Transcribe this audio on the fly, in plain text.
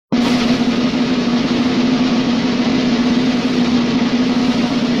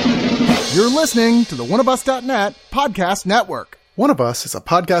You're listening to the oneofus.net podcast network. One of Us is a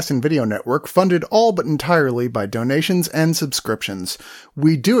podcast and video network funded all but entirely by donations and subscriptions.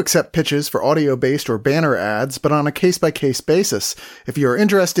 We do accept pitches for audio-based or banner ads, but on a case-by-case basis. If you're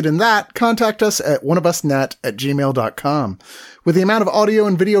interested in that, contact us at oneofusnet@gmail.com. With the amount of audio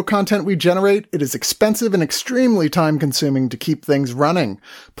and video content we generate, it is expensive and extremely time-consuming to keep things running.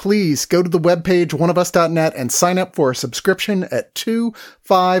 Please go to the webpage oneofus.net and sign up for a subscription at $2,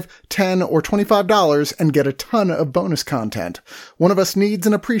 $5, $10, or $25 and get a ton of bonus content. One of Us needs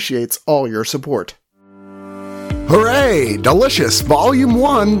and appreciates all your support. Hooray! Delicious Volume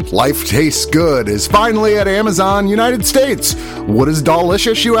 1, Life Tastes Good, is finally at Amazon United States. What is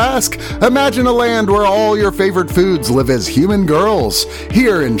Delicious, you ask? Imagine a land where all your favorite foods live as human girls.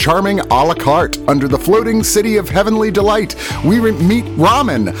 Here in charming a la carte, under the floating city of heavenly delight, we meet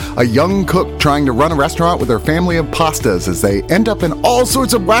Ramen, a young cook trying to run a restaurant with her family of pastas as they end up in all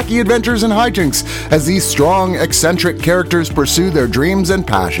sorts of wacky adventures and hijinks as these strong, eccentric characters pursue their dreams and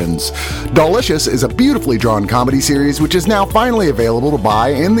passions. Delicious is a beautifully drawn comedy series which is now finally available to buy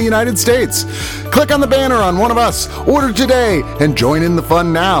in the United States. Click on the banner on One of Us, order today, and join in the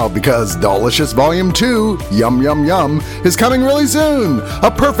fun now because Delicious Volume 2, Yum Yum Yum, is coming really soon. A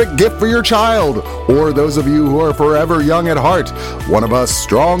perfect gift for your child, or those of you who are forever young at heart. One of Us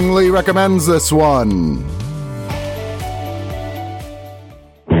strongly recommends this one.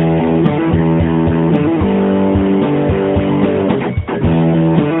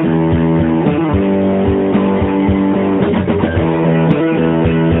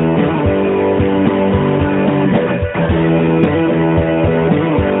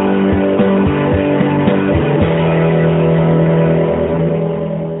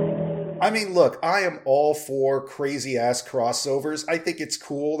 Look, I am all for crazy-ass crossovers. I think it's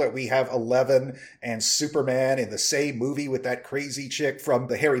cool that we have Eleven and Superman in the same movie with that crazy chick from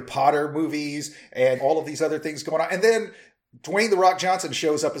the Harry Potter movies and all of these other things going on. And then Dwayne The Rock Johnson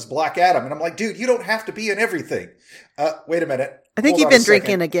shows up as Black Adam. And I'm like, dude, you don't have to be in everything. Wait a minute. I think you've been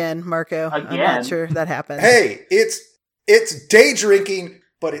drinking again, Marco. Again? I'm not sure that happened. Hey, it's day drinking,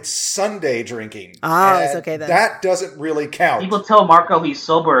 but it's Sunday drinking. Oh, it's okay then. That doesn't really count. People tell Marco he's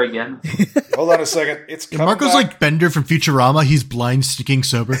sober again. Hold on a second. It's coming Marco's back. like Bender from Futurama. He's blind, stinking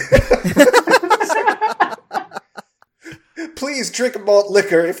sober. Please drink malt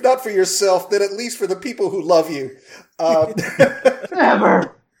liquor. If not for yourself, then at least for the people who love you.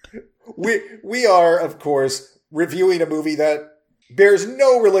 Never. We are, of course, reviewing a movie that bears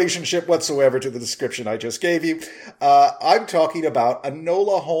no relationship whatsoever to the description I just gave you. I'm talking about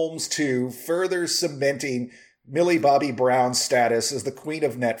Enola Holmes 2, further cementing Millie Bobby Brown's status as the queen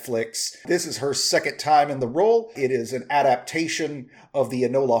of Netflix. This is her second time in the role. It is an adaptation of the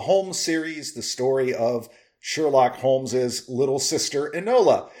Enola Holmes series, the story of Sherlock Holmes's little sister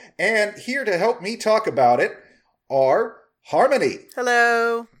Enola. And here to help me talk about it are Harmony.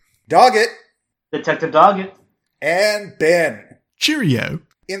 Hello. Doggett. Detective Doggett. And Ben. Cheerio.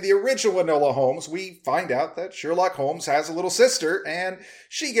 In the original Enola Holmes, we find out that Sherlock Holmes has a little sister, and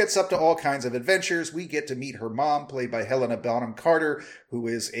she gets up to all kinds of adventures. We get to meet her mom, played by Helena Bonham Carter, who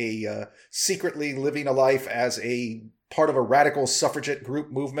is secretly living a life as a part of a radical suffragette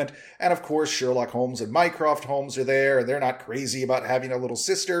group movement. And of course, Sherlock Holmes and Mycroft Holmes are there, and they're not crazy about having a little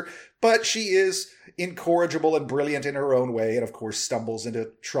sister, but she is incorrigible and brilliant in her own way, and of course stumbles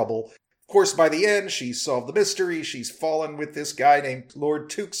into trouble. Of course, by the end, she's solved the mystery, she's fallen with this guy named Lord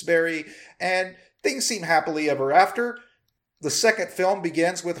Tewkesbury, and things seem happily ever after. The second film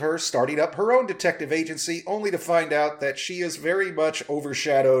begins with her starting up her own detective agency, only to find out that she is very much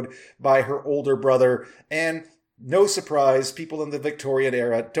overshadowed by her older brother, and no surprise, people in the Victorian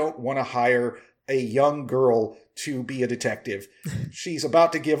era don't want to hire a young girl to be a detective. She's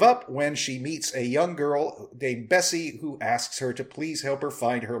about to give up when she meets a young girl named Bessie who asks her to please help her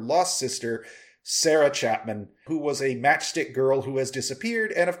find her lost sister, Sarah Chapman, who was a matchstick girl who has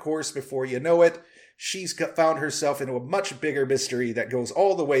disappeared. And of course, before you know it, she's found herself into a much bigger mystery that goes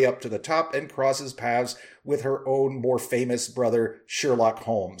all the way up to the top and crosses paths with her own more famous brother, Sherlock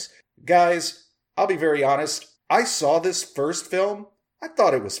Holmes. Guys, I'll be very honest. I saw this first film. I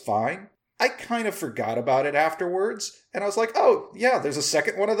thought it was fine. I kind of forgot about it afterwards, and I was like, oh, yeah, there's a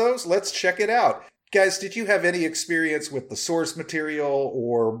second one of those? Let's check it out. Guys, did you have any experience with the source material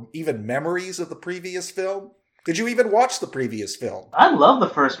or even memories of the previous film? Did you even watch the previous film? I love the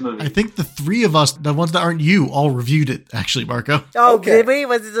first movie. I think the three of us, the ones that aren't you, all reviewed it, actually, Marco. Oh, okay. Did we?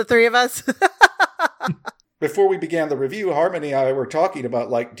 Was it the three of us? Before we began the review, Harmony and I were talking about,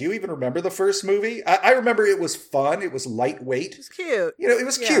 like, do you even remember the first movie? I remember it was fun. It was lightweight. It was cute. You know, it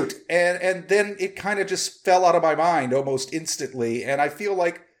was cute. And then it kind of just fell out of my mind almost instantly. And I feel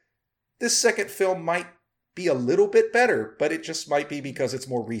like this second film might be a little bit better, but it just might be because it's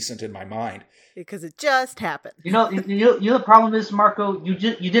more recent in my mind. Because it just happened. You know the problem is, Marco, you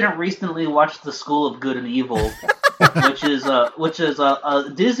didn't recently watch The School of Good and Evil, which is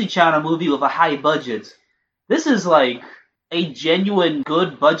a Disney Channel movie with a high budget. This is like a genuine,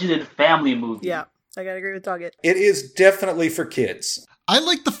 good budgeted family movie. Yeah, I gotta agree with Doggett. It is definitely for kids. I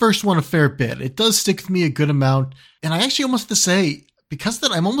like the first one a fair bit. It does stick with me a good amount. And I actually almost have to say, because of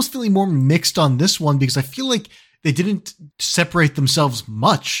that, I'm almost feeling more mixed on this one because I feel like they didn't separate themselves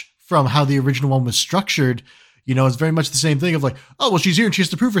much from how the original one was structured. You know, it's very much the same thing of like, oh, well, she's here and she has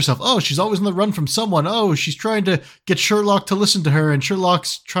to prove herself. Oh, she's always on the run from someone. Oh, she's trying to get Sherlock to listen to her, and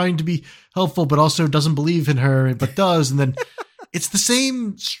Sherlock's trying to be helpful, but also doesn't believe in her, but does. And then it's the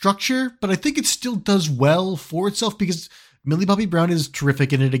same structure, but I think it still does well for itself because Millie Bobby Brown is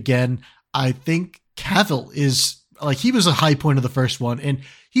terrific in it again. I think Cavill is like, he was a high point of the first one, and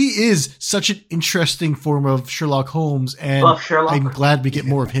he is such an interesting form of Sherlock Holmes, and I'm glad we get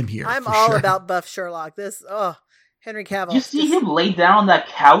more of him here. I'm all about buff Sherlock. Henry Cavill. You see him lay down on that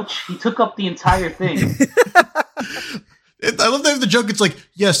couch? He took up the entire thing. I love that the joke. It's like,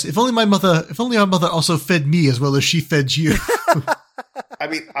 yes, if only my mother also fed me as well as she fed you. I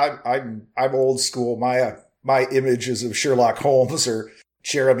mean, I'm old school. My images of Sherlock Holmes are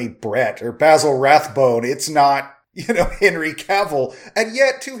Jeremy Brett or Basil Rathbone. It's not, Henry Cavill. And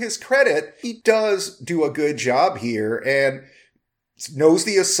yet, to his credit, he does do a good job here and knows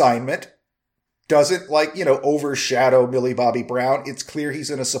the assignment, doesn't overshadow Millie Bobby Brown. It's clear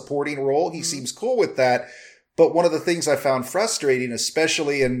he's in a supporting role. He seems cool with that. But one of the things I found frustrating,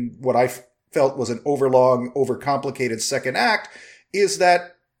 especially in what I felt was an overlong, overcomplicated second act, is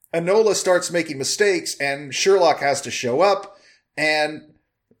that Enola starts making mistakes and Sherlock has to show up, and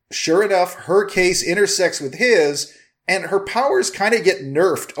sure enough, her case intersects with his, and her powers kind of get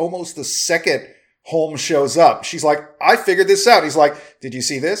nerfed almost the second Holmes shows up. She's like, I figured this out. He's like, did you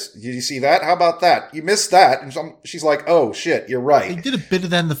see this? Did you see that? How about that? You missed that. And she's like, oh shit, you're right. They did a bit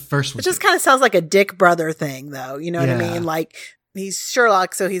of that in the first one. It just kind of sounds like a Dick brother thing, though. You know what I mean? Like, he's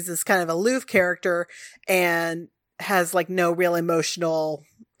Sherlock, so he's this kind of aloof character and has like no real emotional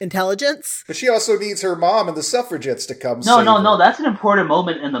intelligence. But she also needs her mom and the suffragettes to come. No. That's an important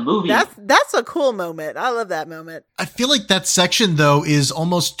moment in the movie. That's a cool moment. I love that moment. I feel like that section, though, is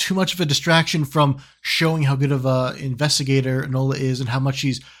almost too much of a distraction from showing how good of a investigator Enola is and how much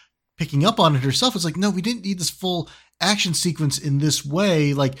she's picking up on it herself. It's like, no, we didn't need this full action sequence in this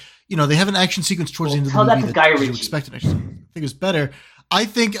way. Like, they have an action sequence towards the end of the movie that you expected. I think it was better. I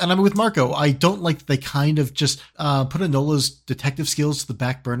think, and I'm with Marco, I don't like that they kind of just put Enola's detective skills to the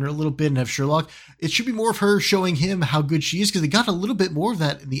back burner a little bit and have Sherlock. It should be more of her showing him how good she is, because they got a little bit more of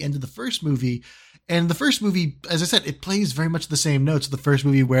that in the end of the first movie. And the first movie, as I said, it plays very much the same notes of the first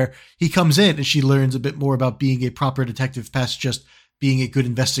movie, where he comes in and she learns a bit more about being a proper detective past just being a good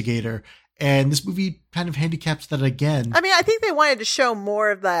investigator. And this movie kind of handicaps that again. I mean, I think they wanted to show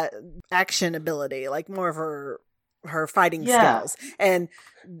more of that action ability, like more of her fighting skills. And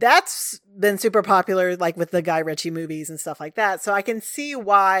that's been super popular, like with the Guy Ritchie movies and stuff like that. So I can see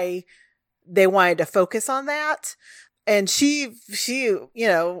why they wanted to focus on that. And she,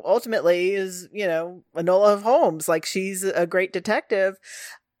 ultimately is, Enola Holmes. Like, she's a great detective.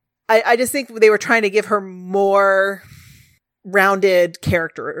 I just think they were trying to give her more rounded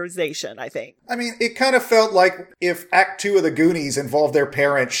characterization, I think. I mean, it kind of felt like if Act 2 of the Goonies involved their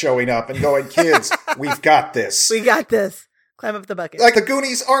parents showing up and going, kids, we've got this. We got this. Climb up the bucket. Like, the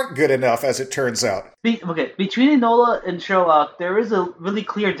Goonies aren't good enough, as it turns out. Between Enola and Sherlock, there is a really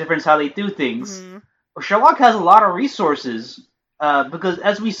clear difference how they do things. Mm-hmm. Sherlock has a lot of resources, because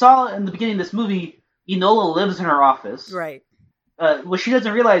as we saw in the beginning of this movie, Enola lives in her office. Right. What she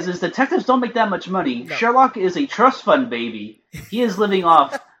doesn't realize is detectives don't make that much money. No. Sherlock is a trust fund baby. He is living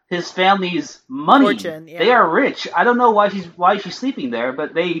off his family's money. Fortune, yeah. They are rich. I don't know why she's sleeping there,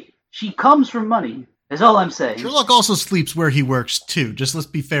 but she comes from money. Is all I'm saying. Sherlock also sleeps where he works too. Just let's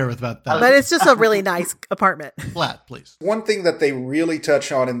be fair about that. But it's just a really nice apartment. Flat, please. One thing that they really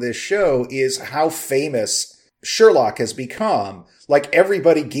touch on in this show is how famous Sherlock has become. Like,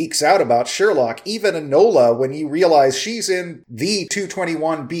 everybody geeks out about Sherlock. Even Enola, when you realize she's in the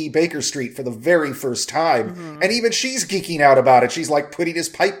 221B Baker Street for the very first time. Mm-hmm. And even she's geeking out about it. She's like putting his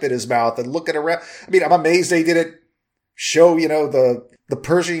pipe in his mouth and looking around. I mean, I'm amazed they didn't show, the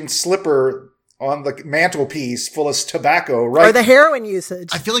Persian slipper on the mantelpiece full of tobacco, right? Or the heroin usage.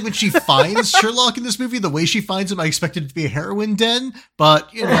 I feel like when she finds Sherlock in this movie, the way she finds him, I expected it to be a heroin den, but,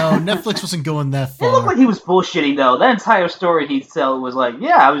 Netflix wasn't going that far. It looked like he was bullshitting, though. That entire story he'd tell was like,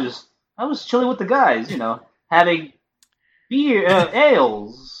 I was chilling with the guys, having beer,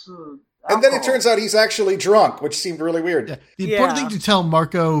 ales, And then it turns out he's actually drunk, which seemed really weird. Yeah. The important thing to tell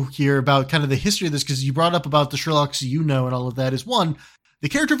Marco here about kind of the history of this, because you brought up about the Sherlocks you know and all of that, is one, the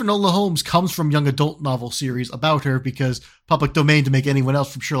character of Enola Holmes comes from young adult novel series about her because public domain to make anyone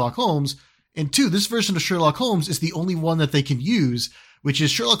else from Sherlock Holmes. And two, this version of Sherlock Holmes is the only one that they can use, which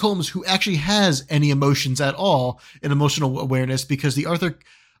is Sherlock Holmes who actually has any emotions at all and emotional awareness, because the Arthur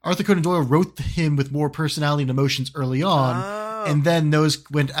Conan Doyle wrote him with more personality and emotions early on. And then those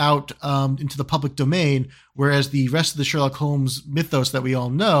went out into the public domain, whereas the rest of the Sherlock Holmes mythos that we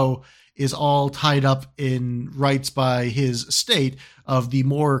all know is all tied up in rights by his estate of the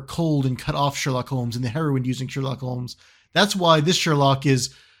more cold and cut off Sherlock Holmes and the heroin-using Sherlock Holmes. That's why this Sherlock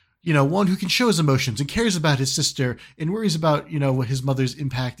is, one who can show his emotions and cares about his sister and worries about, his mother's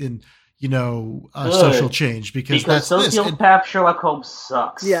impact in, social change, because that's sociopath Sherlock Holmes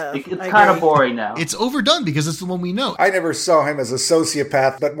sucks. Yeah, it's kind of boring now. It's overdone because it's the one we know. I never saw him as a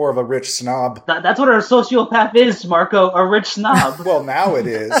sociopath, but more of a rich snob. That's what a sociopath is, Marco, a rich snob. Well, now it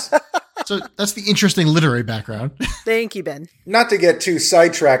is. So that's the interesting literary background. Thank you, Ben. Not to get too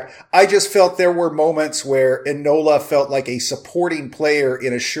sidetracked, I just felt there were moments where Enola felt like a supporting player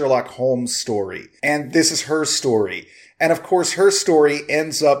in a Sherlock Holmes story. And this is her story. And of course, her story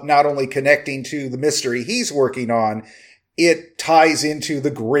ends up not only connecting to the mystery he's working on, it ties into the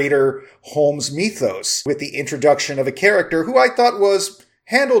greater Holmes mythos with the introduction of a character who I thought was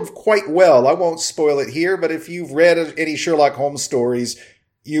handled quite well. I won't spoil it here, but if you've read any Sherlock Holmes stories,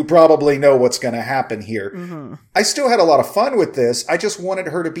 you probably know what's going to happen here. Mm-hmm. I still had a lot of fun with this. I just wanted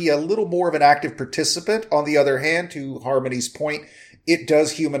her to be a little more of an active participant. On the other hand, to Harmony's point, it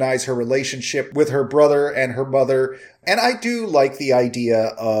does humanize her relationship with her brother and her mother. And I do like the idea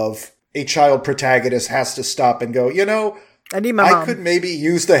of a child protagonist has to stop and go, I need my mom. I could maybe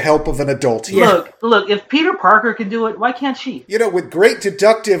use the help of an adult here. Look, if Peter Parker can do it, why can't she? With great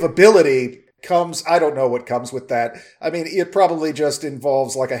deductive ability comes, I don't know what comes with that. I mean, it probably just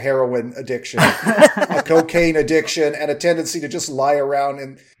involves like a heroin addiction, a cocaine addiction, and a tendency to just lie around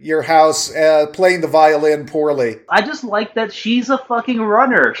in your house playing the violin poorly. I just like that she's a fucking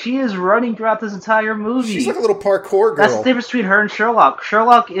runner. She is running throughout this entire movie. She's like a little parkour girl. That's the difference between her and Sherlock.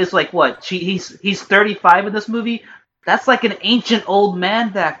 Sherlock is like what? He's 35 in this movie. That's like an ancient old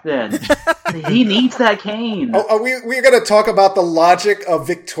man back then. He needs that cane. We're going to talk about the logic of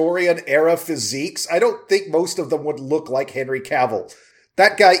Victorian-era physiques. I don't think most of them would look like Henry Cavill.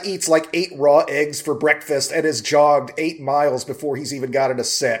 That guy eats like 8 raw eggs for breakfast and has jogged 8 miles before he's even gotten a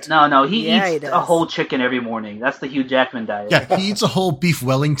set. No, he eats a whole chicken every morning. That's the Hugh Jackman diet. Yeah, he eats a whole beef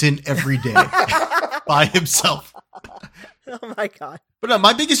Wellington every day by himself. Oh my God. But no,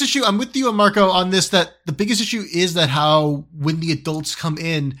 my biggest issue, I'm with you, Marco, on this, that the biggest issue is that how when the adults come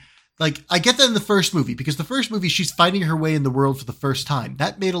in, like, I get that in the first movie, because the first movie, she's finding her way in the world for the first time.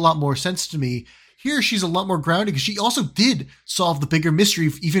 That made a lot more sense to me. Here, she's a lot more grounded, because she also did solve the bigger mystery,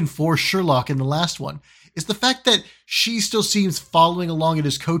 even for Sherlock in the last one. It's the fact that she still seems following along in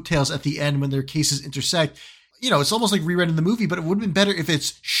his coattails at the end when their cases intersect. It's almost like rewriting the movie, but it would have been better if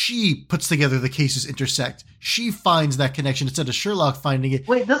it's she puts together the cases intersect. She finds that connection instead of Sherlock finding it.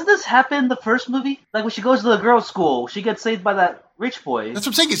 Wait, doesn't this happen in the first movie? Like when she goes to the girls' school, she gets saved by that rich boy. That's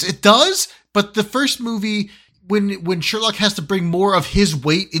what I'm saying. It does, but the first movie, when Sherlock has to bring more of his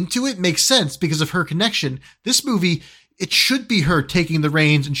weight into it, makes sense because of her connection. This movie, it should be her taking the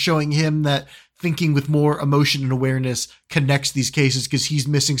reins and showing him that thinking with more emotion and awareness connects these cases because he's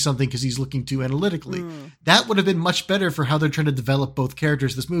missing something because he's looking too analytically. That would have been much better for how they're trying to develop both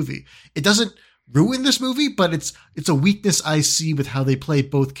characters this movie. It doesn't ruin this movie, but it's a weakness I see with how they play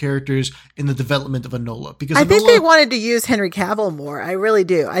both characters in the development of Enola. Because I think they wanted to use Henry Cavill more. I really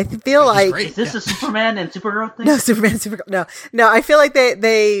do. I feel like is this a Superman and Supergirl thing? No, Supergirl. No. I feel like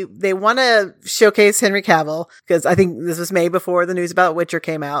they want to showcase Henry Cavill because I think this was made before the news about Witcher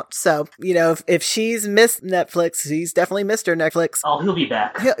came out. So if she's missed Netflix, he's definitely missed her Netflix. Oh, he'll be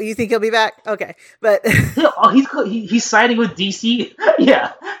back. You think he'll be back? Okay, but he's siding with DC.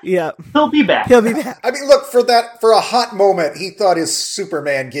 Yeah, he'll be back. He'll be back. I mean, look, for a hot moment, he thought his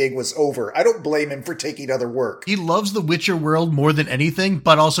Superman gig was over. I don't blame him for taking other work. He loves the Witcher world more than anything,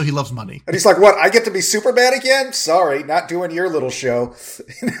 but also he loves money. And he's like, what, I get to be Superman again? Sorry, not doing your little show.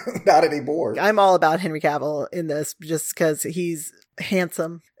 Not anymore. I'm all about Henry Cavill in this just because he's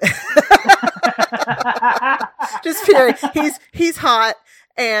handsome. Just period. He's hot.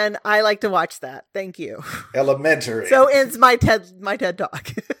 And I like to watch that. Thank you. Elementary. So ends my TED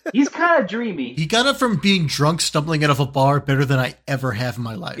talk. He's kind of dreamy. He got up from being drunk, stumbling out of a bar better than I ever have in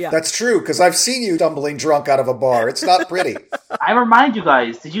my life. Yeah. That's true, because I've seen you stumbling drunk out of a bar. It's not pretty. I remind you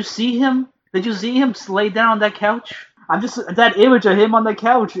guys, did you see him lay down on that couch? I'm just that image of him on the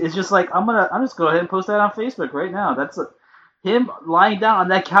couch is just like I'm just go ahead and post that on Facebook right now. That's him lying down on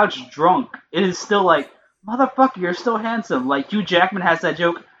that couch drunk. It is still like, motherfucker, you're still handsome. Like Hugh Jackman has that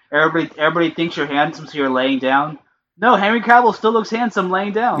joke. Everybody thinks you're handsome, so you're laying down. No, Henry Cavill still looks handsome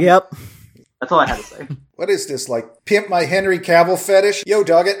laying down. Yep. That's all I had to say. What is this, like pimp my Henry Cavill fetish? Yo,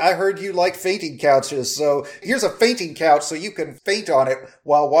 Doggett, I heard you like fainting couches, so here's a fainting couch so you can faint on it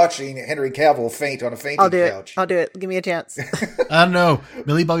while watching Henry Cavill faint on a fainting couch. I'll do it. Give me a chance. I don't know.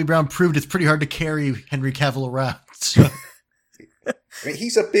 Millie Bobby Brown proved it's pretty hard to carry Henry Cavill around. So. I mean,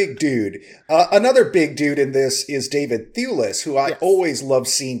 he's a big dude. Another big dude in this is David Thewlis, who I always love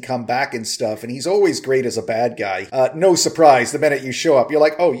seeing come back and stuff, and he's always great as a bad guy. No surprise, the minute you show up, you're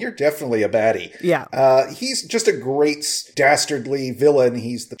like, oh, you're definitely a baddie. Yeah. He's just a great dastardly villain.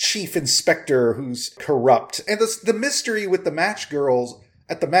 He's the chief inspector who's corrupt. And the mystery with the match girls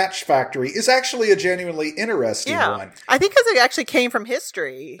at the Match Factory is actually a genuinely interesting one. I think because it actually came from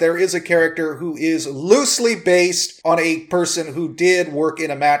history. There is a character who is loosely based on a person who did work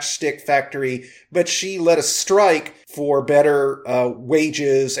in a matchstick factory, but she led a strike for better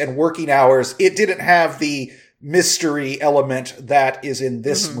wages and working hours. It didn't have the mystery element that is in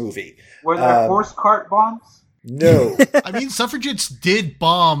this movie. Were there horse cart bombs? No. I mean, suffragettes did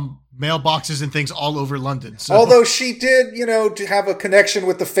bomb mailboxes and things all over London. So. Although she did, to have a connection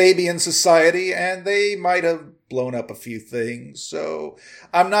with the Fabian Society, and they might have blown up a few things. So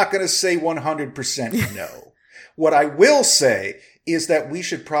I'm not going to say 100% no. What I will say is that we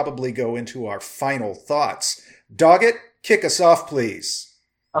should probably go into our final thoughts. Doggett, kick us off, please.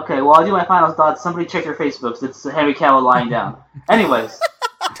 Okay, well, I'll do my final thoughts. Somebody check your Facebooks. It's Henry Cavill lying down. Anyways.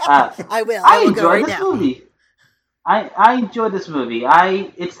 I will. I will go right enjoyed this now. movie. I enjoyed this movie.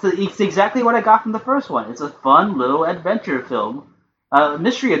 It's exactly what I got from the first one. It's a fun little adventure film,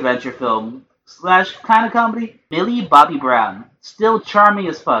 mystery adventure film / kind of comedy. Millie Bobby Brown, still charming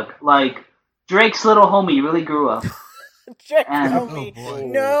as fuck. Like Drake's little homie really grew up. Drake, And- homie. Oh, boy.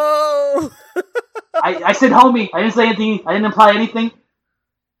 No. I said homie. I didn't say anything. I didn't imply anything.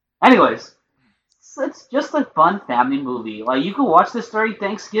 Anyways, it's just a fun family movie. Like you can watch this during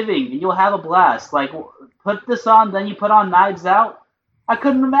Thanksgiving and you'll have a blast. Like put this on, then you put on Knives Out. I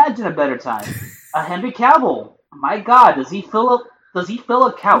couldn't imagine a better time. Henry Cavill. My God, does he fill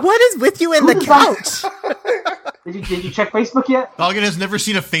a couch? What is with you in Who the designed- couch? Did you check Facebook yet? Doggett has never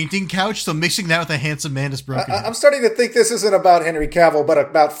seen a fainting couch, so mixing that with a handsome man is broken. I'm starting to think this isn't about Henry Cavill, but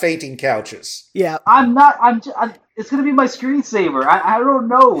about fainting couches. Yeah. It's gonna be my screensaver. I don't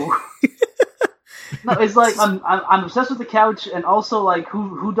know. No, it's like I'm obsessed with the couch, and also like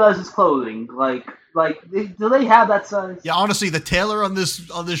who does his clothing? Like do they have that size? Yeah, honestly, the tailor on this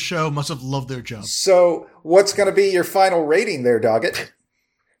show must have loved their job. So what's going to be your final rating there, Doggett?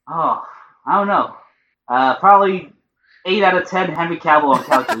 Oh, I don't know. Probably 8 out of 10 Henry Cavill on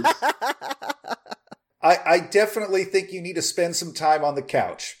couches. I definitely think you need to spend some time on the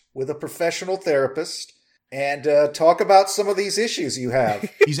couch with a professional therapist and talk about some of these issues you have.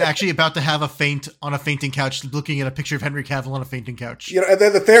 He's actually about to have a faint on a fainting couch, looking at a picture of Henry Cavill on a fainting couch. And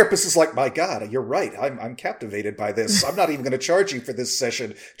then the therapist is like, my God, you're right. I'm captivated by this. I'm not even going to charge you for this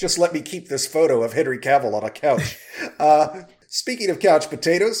session. Just let me keep this photo of Henry Cavill on a couch. Speaking of couch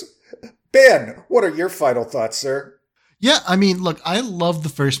potatoes, Ben, what are your final thoughts, sir? Yeah, I mean, look, I love the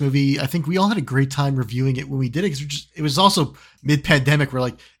first movie. I think we all had a great time reviewing it when we did it, because it was also mid-pandemic. We're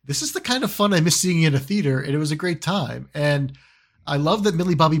like, this is the kind of fun I miss seeing in a theater, and it was a great time. And I love that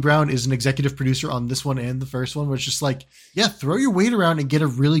Millie Bobby Brown is an executive producer on this one and the first one, where it's just like, yeah, throw your weight around and get a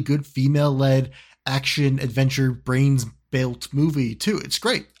really good female-led action, adventure, brains-built movie, too. It's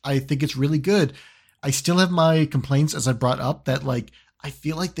great. I think it's really good. I still have my complaints, as I brought up, that, like, I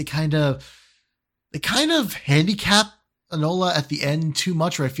feel like they kind of handicap Enola at the end too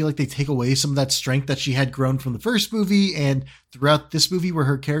much, where I feel like they take away some of that strength that she had grown from the first movie and throughout this movie, where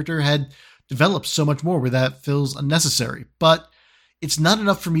her character had developed so much more, where that feels unnecessary. But it's not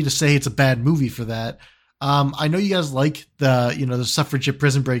enough for me to say it's a bad movie for that. I know you guys like the suffragette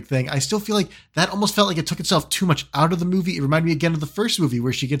prison break thing. I still feel like that almost felt like it took itself too much out of the movie. It reminded me again of the first movie,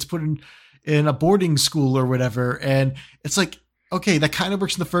 where she gets put in a boarding school or whatever. And it's like, okay, that kind of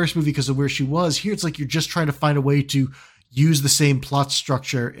works in the first movie because of where she was. Here, it's like you're just trying to find a way to use the same plot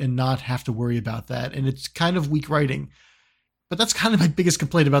structure and not have to worry about that. And it's kind of weak writing. But that's kind of my biggest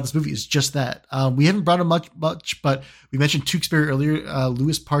complaint about this movie, is just that. We haven't brought him much, but we mentioned Tewksbury earlier.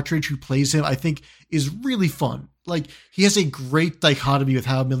 Louis Partridge, who plays him, I think is really fun. Like, he has a great dichotomy with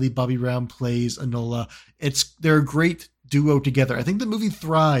how Millie Bobby Brown plays Enola. They're a great duo together. I think the movie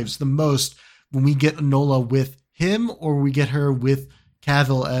thrives the most when we get Enola with him or we get her with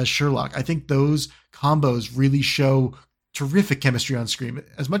Cavill as Sherlock. I think those combos really show terrific chemistry on screen.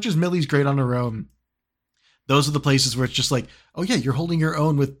 As much as Millie's great on her own, those are the places where it's just like, oh yeah, you're holding your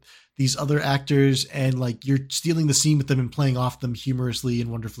own with these other actors and like you're stealing the scene with them and playing off them humorously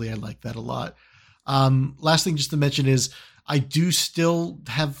and wonderfully. I like that a lot. Last thing just to mention is I do still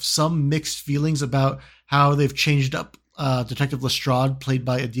have some mixed feelings about how they've changed up Detective Lestrade, played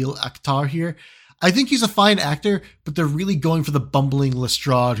by Adil Akhtar here. I think he's a fine actor, but they're really going for the bumbling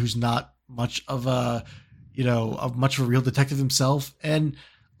Lestrade, who's not much of a real detective himself. And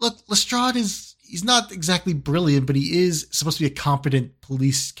look, Lestrade he's not exactly brilliant, but he is supposed to be a competent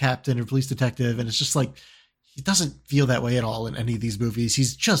police captain or police detective. And it's just like, he doesn't feel that way at all in any of these movies.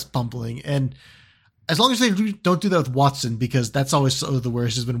 He's just bumbling. And as long as they don't do that with Watson, because that's always the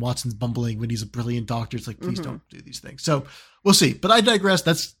worst, has been Watson's bumbling when he's a brilliant doctor. It's like, please don't do these things. So we'll see. But I digress.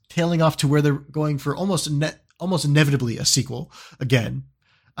 That's tailing off to where they're going for almost inevitably a sequel again.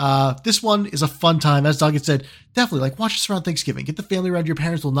 This one is a fun time. As Doggett said, definitely like watch this around Thanksgiving. Get the family around. Your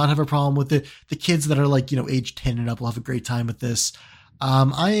parents will not have a problem with it. The kids that are like, age 10 and up will have a great time with this.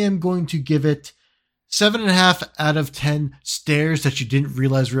 I am going to give it 7.5 out of 10 stairs that you didn't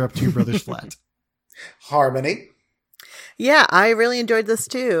realize were up to your brother's flat. Harmony. Yeah, I really enjoyed this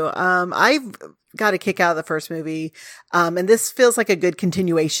too. I've got a kick out of the first movie. And this feels like a good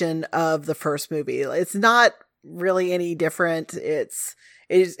continuation of the first movie. It's not really any different. It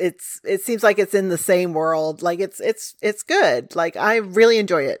seems like it's in the same world. Like it's good. Like I really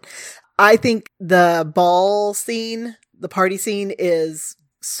enjoy it. I think the ball scene, the party scene is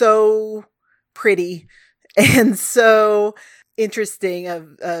so pretty and so interesting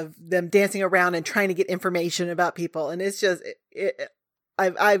of them dancing around and trying to get information about people. And it's just,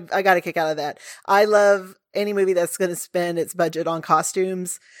 I got a kick out of that. I love any movie that's going to spend its budget on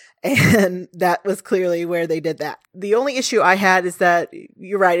costumes. And that was clearly where they did that. The only issue I had is that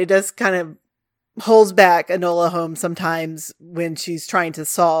you're right. It does kind of holds back Enola Holmes sometimes when she's trying to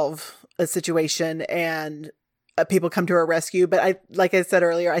solve a situation and people come to her rescue. But like I said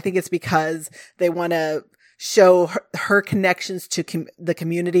earlier, I think it's because they want to show her connections to the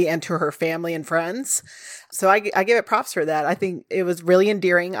community and to her family and friends. So I give it props for that. I think it was really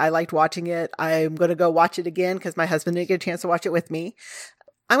endearing. I liked watching it. I'm going to go watch it again because my husband didn't get a chance to watch it with me.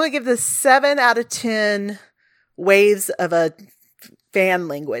 I'm going to give this 7 out of 10 waves of a fan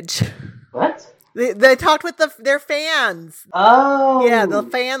language. What? They talked with their fans. Oh. Yeah, the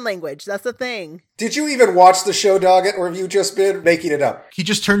fan language. That's the thing. Did you even watch the show, Doggett, or have you just been making it up? He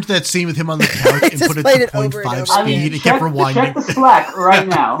just turned to that scene with him on the couch and put it to 0.5 speed. It kept rewinding. Check the Slack right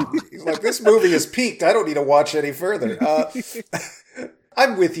now. He's like, this movie is peaked. I don't need to watch any further.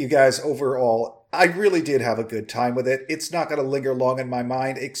 I'm with you guys overall. I really did have a good time with it. It's not going to linger long in my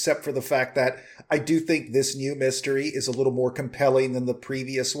mind, except for the fact that I do think this new mystery is a little more compelling than the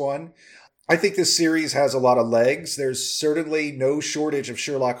previous one. I think this series has a lot of legs. There's certainly no shortage of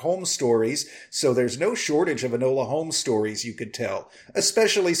Sherlock Holmes stories, so there's no shortage of Enola Holmes stories you could tell,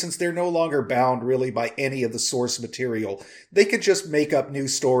 especially since they're no longer bound really by any of the source material. They could just make up new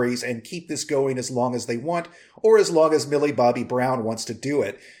stories and keep this going as long as they want, or as long as Millie Bobby Brown wants to do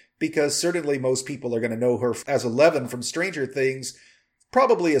it, because certainly most people are going to know her as Eleven from Stranger Things.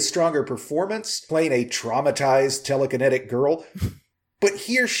 Probably a stronger performance, playing a traumatized telekinetic girl. But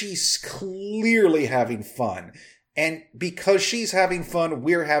here she's clearly having fun. And because she's having fun,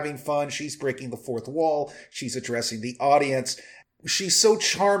 we're having fun. She's breaking the fourth wall. She's addressing the audience. She's so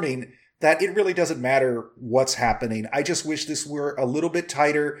charming that it really doesn't matter what's happening. I just wish this were a little bit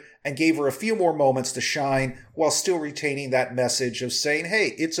tighter and gave her a few more moments to shine while still retaining that message of saying,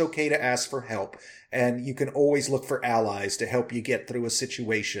 hey, it's okay to ask for help. And you can always look for allies to help you get through a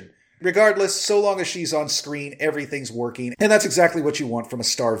situation. Regardless, so long as she's on screen, everything's working, and that's exactly what you want from a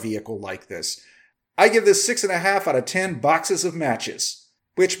star vehicle like this. I give this 6.5 out of 10 boxes of matches.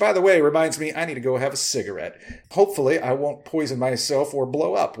 Which, by the way, reminds me, I need to go have a cigarette. Hopefully, I won't poison myself or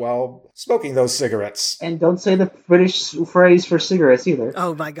blow up while smoking those cigarettes. And don't say the British phrase for cigarettes either.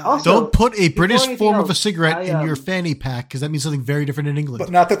 Oh my God. Also, don't put a British form of a cigarette in your fanny pack, because that means something very different in England.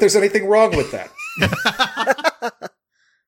 But not that there's anything wrong with that.